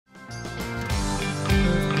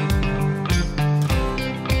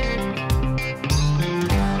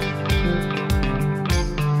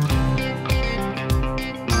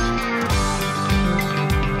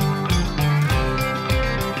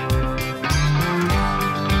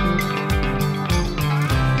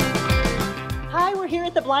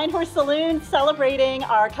Blindhorse Saloon celebrating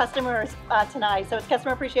our customers tonight. So it's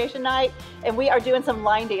Customer Appreciation Night, and we are doing some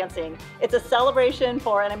line dancing. It's a celebration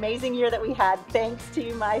for an amazing year that we had, thanks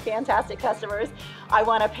to my fantastic customers. I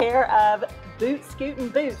won a pair of Scootin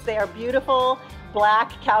boots. They are beautiful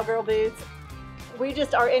black cowgirl boots. We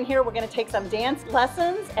just are in here, we're gonna take some dance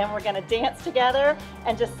lessons and we're gonna dance together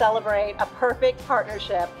and just celebrate a perfect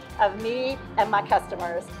partnership of me and my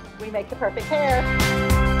customers. We make the perfect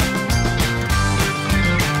pair.